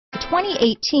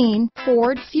2018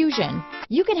 Ford Fusion.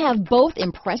 You can have both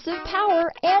impressive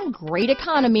power and great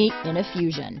economy in a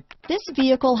Fusion. This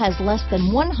vehicle has less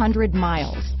than 100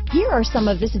 miles. Here are some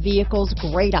of this vehicle's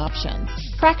great options: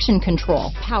 traction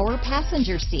control, power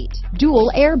passenger seat, dual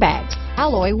airbags,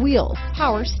 alloy wheels,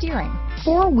 power steering,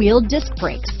 four-wheel disc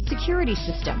brakes, security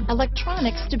system,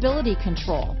 electronic stability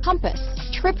control, compass,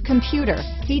 trip computer,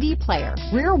 CD player,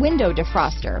 rear window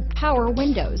defroster, power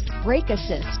windows, brake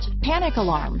assist, panic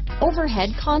alarm, overhead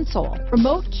console,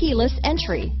 remote keyless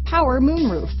entry, power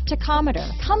moonroof, tachometer.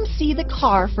 Come see the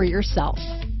car for yourself.